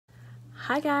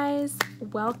Hi guys,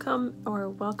 welcome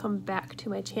back to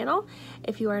my channel.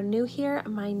 If you are new here,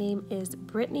 my name is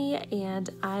Brittany and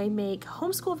I make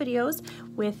homeschool videos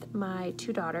with my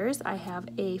two daughters. I have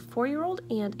a 4-year-old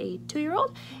and a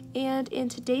 2-year-old, and in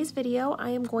today's video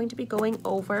I am going to be going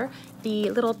over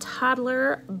the little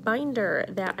toddler binder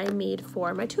that I made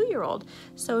for my 2-year-old.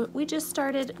 So we just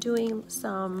started doing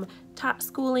some top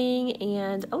schooling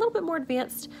and a little bit more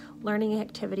advanced learning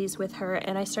activities with her,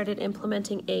 and I started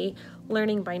implementing a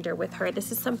learning binder with her.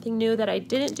 This is something new that I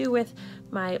didn't do with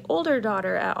my older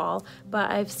daughter at all, but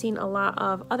I've seen a lot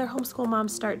of other homeschool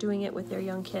moms start doing it with their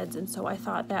young kids, and so I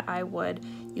thought that I would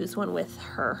use one with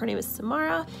her. Her name is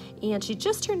Samara, and she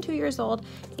just turned 2 years old,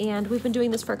 and we've been doing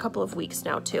this for a couple of weeks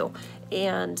now too.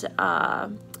 And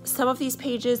some of these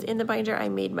pages in the binder I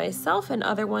made myself, and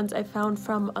other ones I found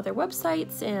from other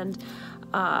websites and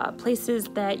places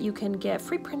that you can get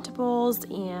free printables,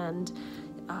 and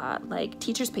like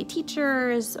Teachers Pay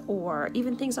Teachers, or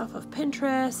even things off of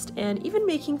Pinterest, and even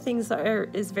making things that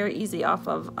is very easy off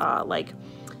of like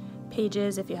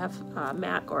Pages if you have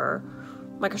Mac, or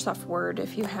Microsoft Word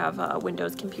if you have a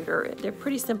Windows computer. They're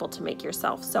pretty simple to make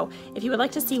yourself. So if you would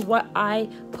like to see what I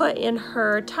put in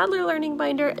her toddler learning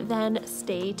binder, then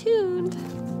stay tuned.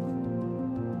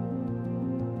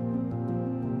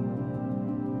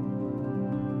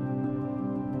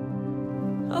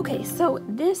 Okay, so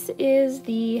this is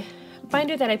the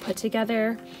binder that I put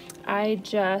together. I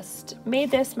just made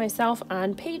this myself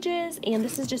on Pages, and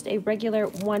this is just a regular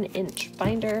 1-inch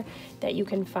binder that you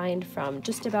can find from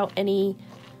just about any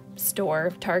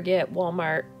store, Target,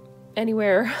 Walmart,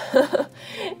 anywhere.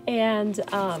 And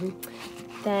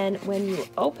then when you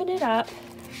open it up,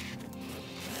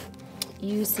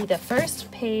 you see the first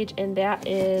page, and that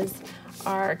is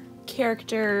our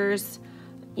characters'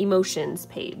 emotions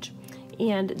page.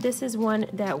 And this is one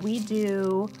that we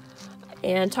do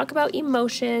and talk about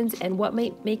emotions and what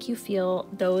might make you feel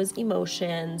those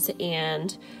emotions,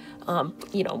 and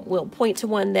you know, we'll point to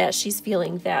one that she's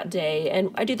feeling that day.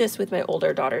 And I do this with my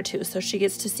older daughter too, so she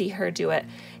gets to see her do it.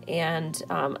 And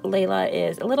Layla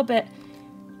is a little bit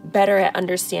better at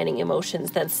understanding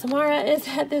emotions than Samara is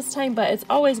at this time, but it's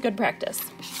always good practice.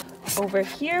 Over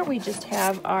here we just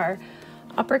have our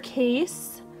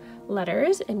uppercase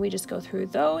letters, and we just go through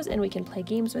those, and we can play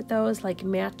games with those, like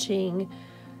matching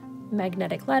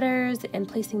magnetic letters and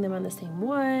placing them on the same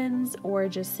ones, or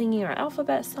just singing our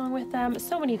alphabet song with them.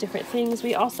 So many different things.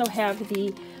 We also have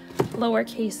the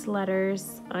lowercase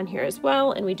letters on here as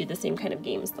well, and we do the same kind of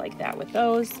games like that with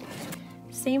those.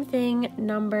 Same thing,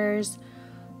 numbers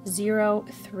 0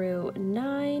 through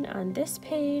 9 on this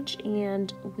page,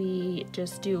 and we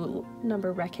just do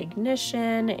number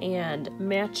recognition and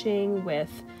matching with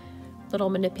little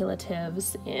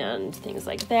manipulatives and things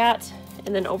like that.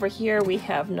 And then over here we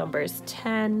have numbers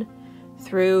 10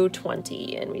 through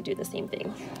 20, and we do the same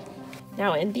thing.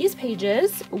 Now in these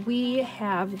pages we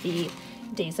have the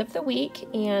days of the week,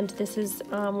 and this is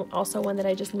also one that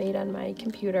I just made on my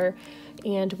computer,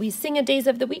 and we sing a days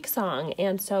of the week song.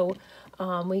 And so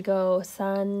we go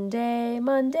Sunday,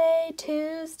 Monday,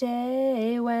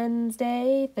 Tuesday,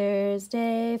 Wednesday,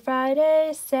 Thursday,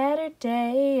 Friday,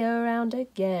 Saturday, around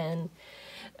again.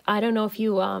 I don't know if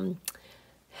you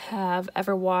have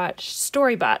ever watched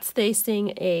Storybots. They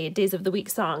sing a Days of the Week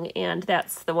song, and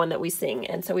that's the one that we sing.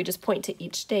 And so we just point to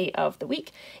each day of the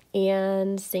week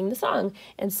and sing the song.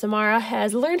 And Samara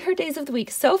has learned her days of the week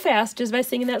so fast just by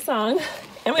singing that song.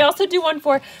 And we also do one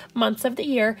for months of the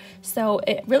year. So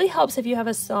it really helps if you have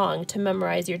a song to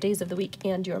memorize your days of the week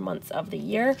and your months of the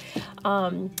year.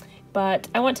 But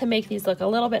I want to make these look a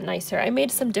little bit nicer. I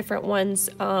made some different ones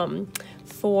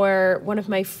for one of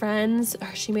my friends.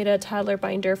 She made a toddler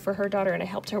binder for her daughter, and I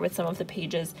helped her with some of the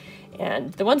pages.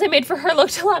 And the ones I made for her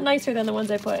looked a lot nicer than the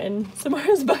ones I put in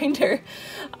Samara's binder.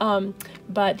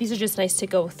 But these are just nice to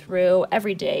go through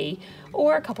every day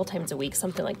or a couple times a week,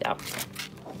 something like that.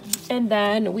 And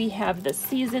then we have the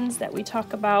seasons that we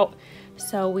talk about.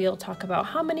 So we'll talk about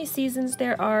how many seasons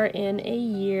there are in a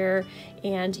year,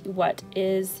 and what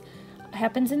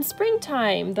happens in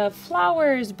springtime, the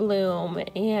flowers bloom,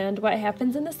 and what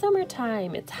happens in the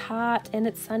summertime. It's hot and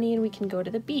it's sunny and we can go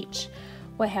to the beach.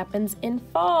 What happens in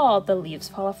fall? The leaves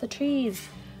fall off the trees.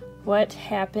 What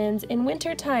happens in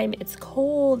wintertime? It's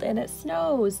cold and it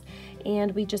snows,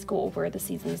 and we just go over the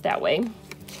seasons that way.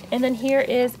 And then here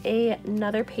is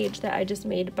another page that I just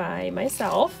made by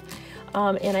myself.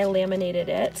 and I laminated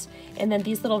it. And then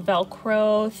these little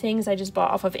Velcro things I just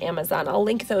bought off of Amazon. I'll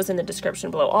link those in the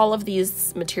description below. All of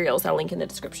these materials I'll link in the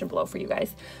description below for you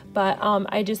guys. But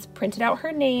I just printed out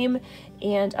her name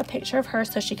and a picture of her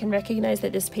so she can recognize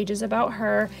that this page is about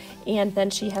her, and then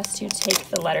she has to take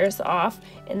the letters off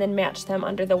and then match them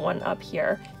under the one up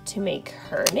here to make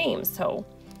her name. So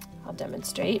I'll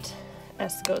demonstrate.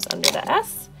 S goes under the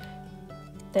S,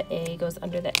 the A goes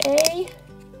under the A,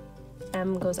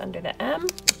 M goes under the M,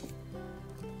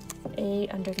 A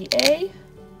under the A,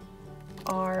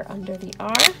 R under the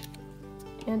R,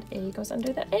 and A goes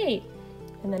under the A.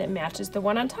 And then it matches the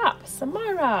one on top,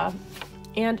 Samara.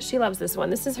 And she loves this one.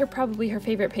 This is probably her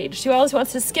favorite page. She always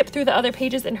wants to skip through the other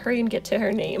pages and hurry and get to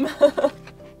her name.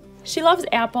 She loves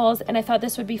apples, and I thought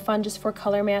this would be fun just for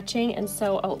color matching. And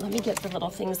so, oh, let me get the little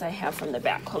things I have from the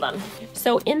back. Hold on.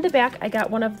 So in the back, I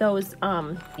got one of those,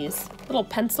 these little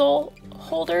pencil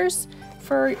holders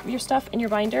for your stuff in your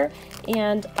binder.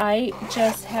 And I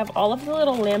just have all of the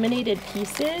little laminated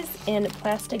pieces in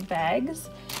plastic bags,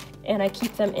 and I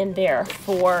keep them in there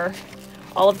for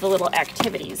all of the little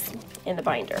activities in the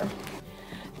binder.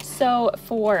 So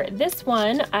for this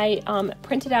one, I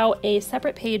printed out a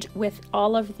separate page with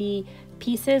all of the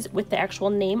pieces with the actual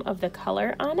name of the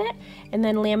color on it, and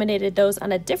then laminated those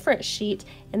on a different sheet,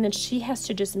 and then she has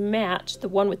to just match the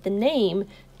one with the name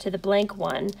to the blank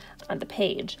one on the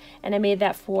page. And I made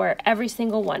that for every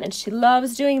single one, and she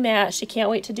loves doing that. She can't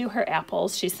wait to do her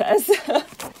apples, she says.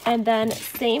 And then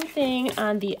same thing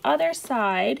on the other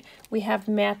side, we have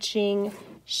matching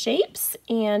shapes,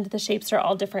 and the shapes are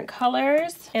all different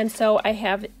colors. And so I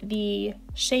have the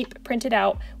shape printed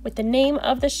out with the name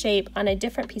of the shape on a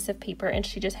different piece of paper, and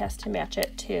she just has to match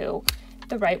it to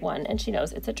the right one, and she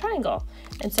knows it's a triangle.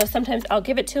 And so sometimes I'll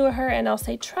give it to her and I'll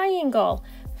say, triangle,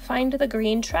 find the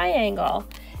green triangle,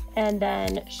 and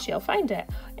then she'll find it.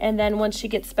 And then once she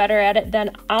gets better at it,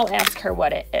 then I'll ask her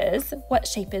what it is. What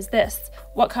shape is this?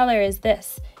 What color is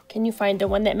this? Can you find the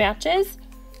one that matches?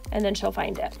 And then she'll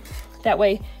find it. That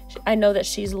way I know that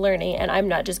she's learning and I'm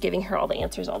not just giving her all the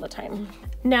answers all the time.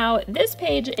 Now this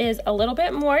page is a little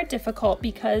bit more difficult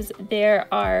because there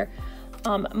are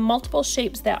multiple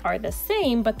shapes that are the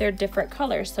same, but they're different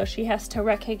colors. So she has to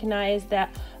recognize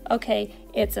that, okay,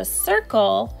 it's a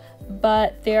circle,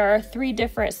 but there are 3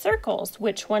 different circles.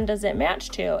 Which one does it match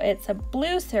to? It's a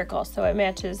blue circle, so it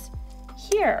matches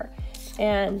here.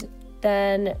 And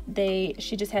then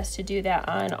she just has to do that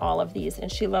on all of these,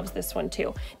 and she loves this one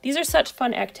too. These are such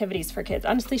fun activities for kids.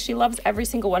 Honestly, she loves every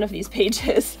single one of these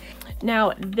pages.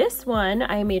 Now this one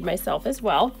I made myself as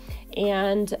well,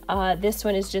 and this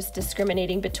one is just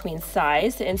discriminating between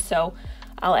size. And so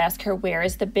I'll ask her, where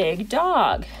is the big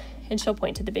dog? And she'll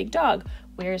point to the big dog.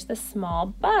 Where's the small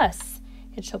bus?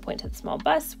 And she'll point to the small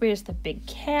bus. Where's the big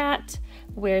cat?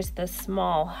 Where's the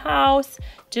small house?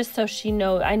 Just so she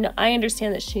knows, I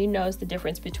understand that she knows the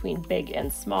difference between big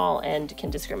and small and can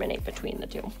discriminate between the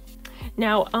two.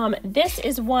 Now, this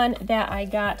is one that I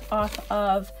got off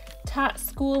of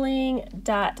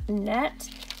toddschooling.net,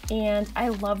 and I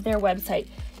love their website.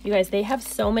 You guys, they have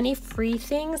so many free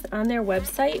things on their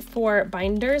website for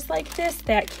binders like this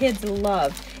that kids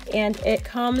love. And it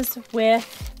comes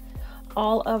with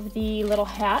all of the little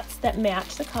hats that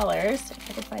match the colors. If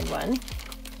I can find one.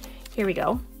 Here we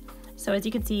go. So as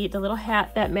you can see, the little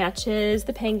hat that matches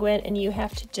the penguin, and you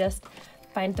have to just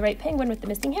find the right penguin with the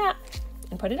missing hat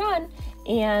and put it on.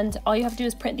 And all you have to do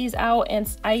is print these out,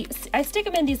 and I stick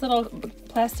them in these little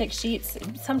plastic sheets.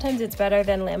 Sometimes it's better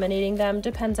than laminating them,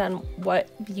 depends on what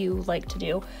you like to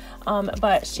do.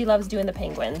 But she loves doing the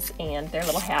penguins and their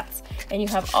little hats. And you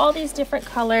have all these different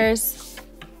colors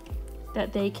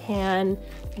that they can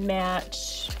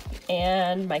match,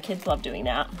 and my kids love doing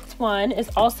that. This one is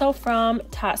also from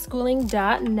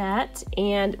toddschooling.net,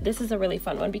 and this is a really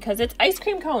fun one because it's ice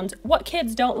cream cones. What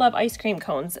kids don't love ice cream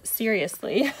cones?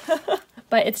 Seriously.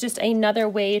 But it's just another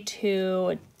way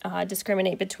to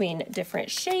discriminate between different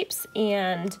shapes,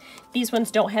 and these ones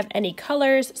don't have any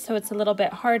colors, so it's a little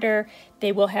bit harder.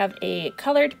 They will have a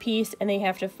colored piece, and they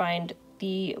have to find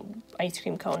the ice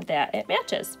cream cone that it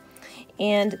matches.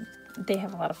 And they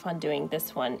have a lot of fun doing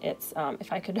this one. It's,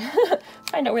 if I could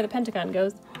find out where the Pentagon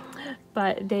goes,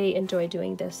 but they enjoy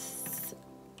doing this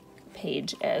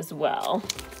page as well.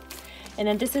 And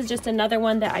then this is just another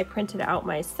one that I printed out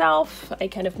myself. I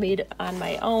kind of made on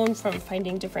my own from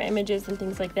finding different images and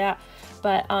things like that.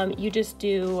 But you just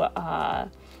do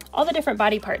all the different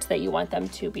body parts that you want them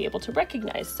to be able to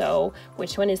recognize. So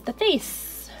which one is the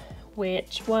face?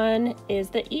 Which one is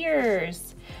the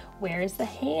ears? Where is the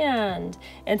hand?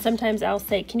 And sometimes I'll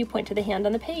say, can you point to the hand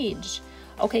on the page?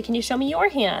 Okay, can you show me your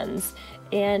hands?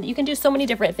 And you can do so many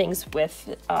different things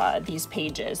with these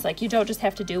pages. Like you don't just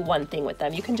have to do one thing with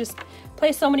them. You can just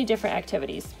play so many different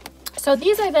activities. So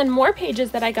these are then more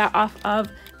pages that I got off of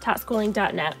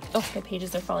totschooling.net. Oh, my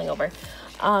pages are falling over.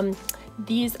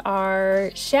 These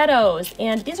are shadows,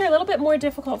 and these are a little bit more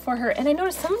difficult for her. And I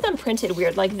noticed some of them printed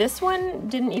weird. Like this one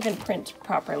didn't even print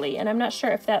properly. And I'm not sure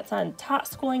if that's on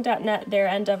totschooling.net, their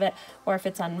end of it, or if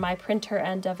it's on my printer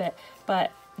end of it.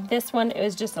 But this one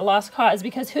is just a lost cause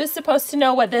because who's supposed to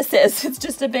know what this is? It's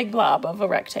just a big blob of a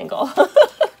rectangle.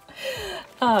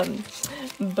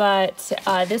 But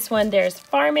this one, there's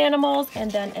farm animals, and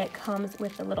then it comes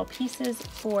with the little pieces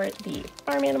for the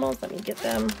farm animals. Let me get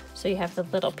them. So you have the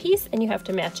little piece, and you have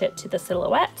to match it to the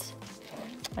silhouette,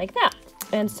 like that.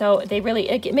 And so they really,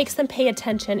 it makes them pay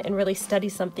attention and really study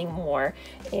something more.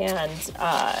 And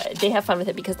they have fun with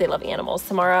it because they love animals.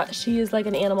 Samara, she is like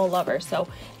an animal lover. So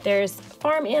there's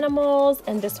farm animals,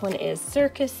 and this one is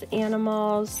circus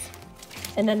animals.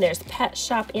 And then there's pet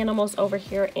shop animals over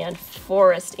here and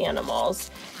forest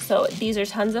animals. So these are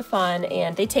tons of fun,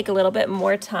 and they take a little bit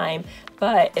more time,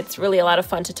 but it's really a lot of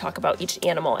fun to talk about each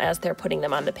animal as they're putting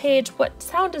them on the page. What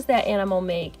sound does that animal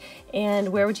make? And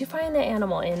where would you find that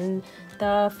animal? In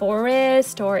the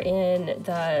forest or in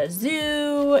the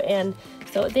zoo? And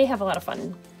so they have a lot of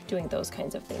fun doing those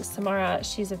kinds of things. Samara,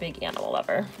 she's a big animal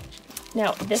lover.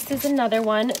 Now, this is another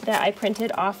one that I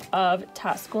printed off of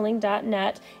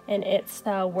totschooling.net, and it's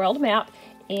the world map,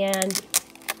 and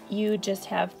you just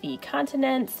have the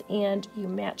continents and you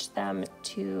match them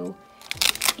to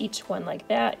each one like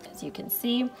that, as you can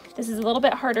see. This is a little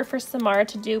bit harder for Samara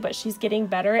to do, but she's getting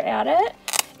better at it,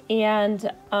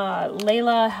 and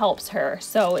Layla helps her,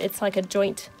 so it's like a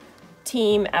joint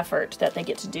team effort that they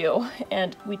get to do.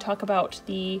 And we talk about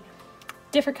the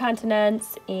different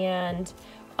continents and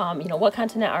you know, what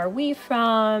continent are we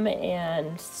from,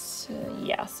 and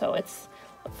yeah, so it's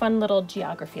a fun little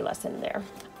geography lesson there.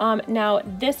 Now,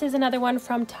 this is another one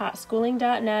from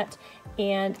totschooling.net,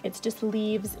 and it's just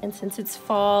leaves, and since it's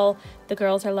fall, the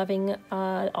girls are loving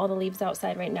all the leaves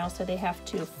outside right now, so they have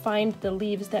to find the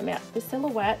leaves that match the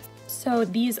silhouette. So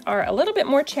these are a little bit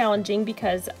more challenging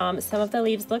because some of the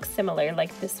leaves look similar,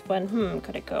 like this one,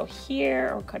 could it go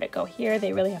here or could it go here?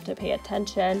 They really have to pay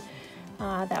attention.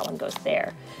 That one goes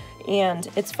there. And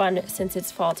it's fun since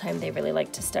it's fall time, they really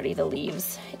like to study the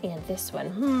leaves. And this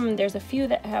one, there's a few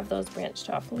that have those branched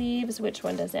off leaves. Which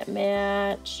one does it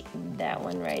match? That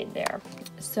one right there.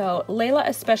 So Layla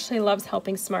especially loves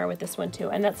helping Samara with this one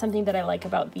too. And that's something that I like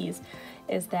about these,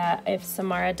 is that if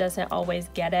Samara doesn't always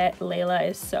get it, Layla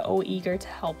is so eager to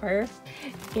help her.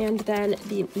 And then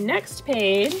the next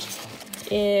page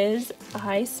is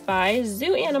I Spy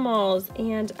Zoo Animals,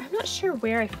 and I'm not sure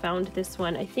where I found this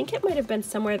one. I think it might have been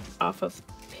somewhere off of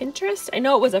Pinterest. I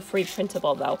know it was a free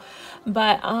printable though,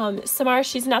 but Samara,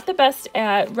 she's not the best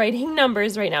at writing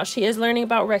numbers right now. She is learning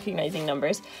about recognizing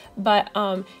numbers, but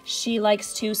she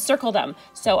likes to circle them.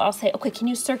 So I'll say, okay, can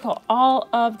you circle all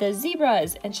of the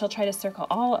zebras? And she'll try to circle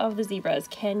all of the zebras.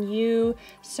 Can you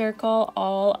circle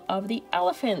all of the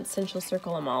elephants? And she'll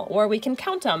circle them all, or we can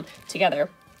count them together.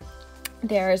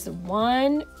 There's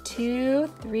 1, 2,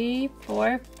 3,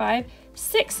 4, 5,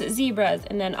 6 zebras,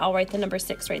 and then I'll write the number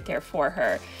 6 right there for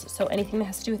her. So anything that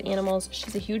has to do with animals,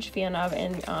 she's a huge fan of,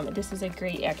 and this is a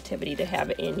great activity to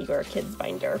have in your kids'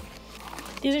 binder.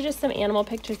 These are just some animal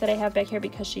pictures that I have back here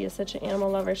because she is such an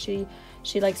animal lover. She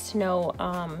likes to know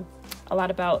a lot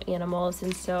about animals,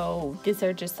 and so these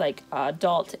are just like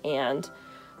adult and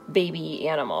baby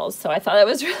animals. So I thought that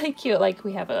was really cute. Like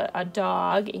we have a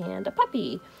dog and a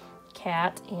puppy,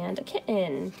 cat and a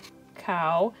kitten,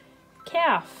 cow,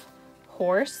 calf,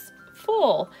 horse,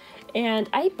 foal. And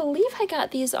I believe I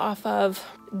got these off of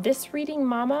This Reading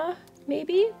Mama,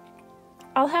 maybe?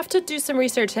 I'll have to do some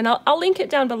research, and I'll link it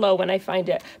down below when I find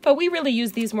it. But we really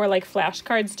use these more like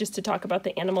flashcards just to talk about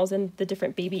the animals and the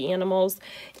different baby animals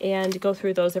and go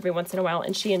through those every once in a while,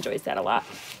 and she enjoys that a lot.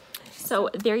 So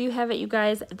there you have it, you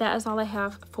guys. That is all I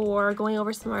have for going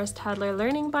over Samara's toddler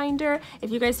learning binder.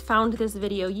 If you guys found this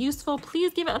video useful,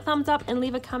 please give it a thumbs up and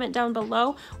leave a comment down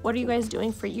below. What are you guys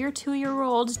doing for your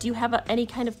 2-year-olds? Do you have any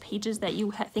kind of pages that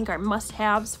you think are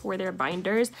must-haves for their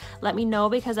binders? Let me know,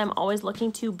 because I'm always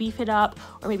looking to beef it up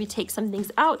or maybe take some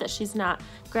things out that she's not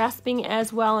grasping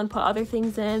as well and put other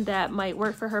things in that might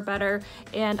work for her better.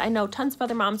 And I know tons of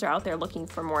other moms are out there looking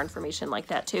for more information like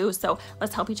that too. So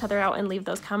let's help each other out and leave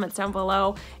those comments down below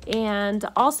below. And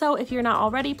also, if you're not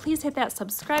already, please hit that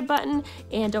subscribe button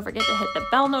and don't forget to hit the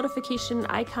bell notification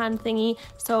icon thingy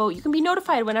so you can be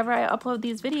notified whenever I upload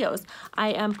these videos. I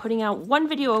am putting out 1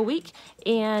 video a week,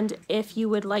 and if you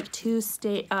would like to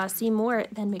see more,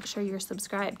 then make sure you're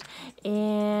subscribed.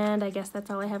 And I guess that's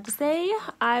all I have to say.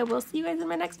 I will see you guys in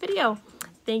my next video.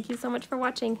 Thank you so much for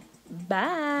watching.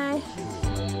 Bye.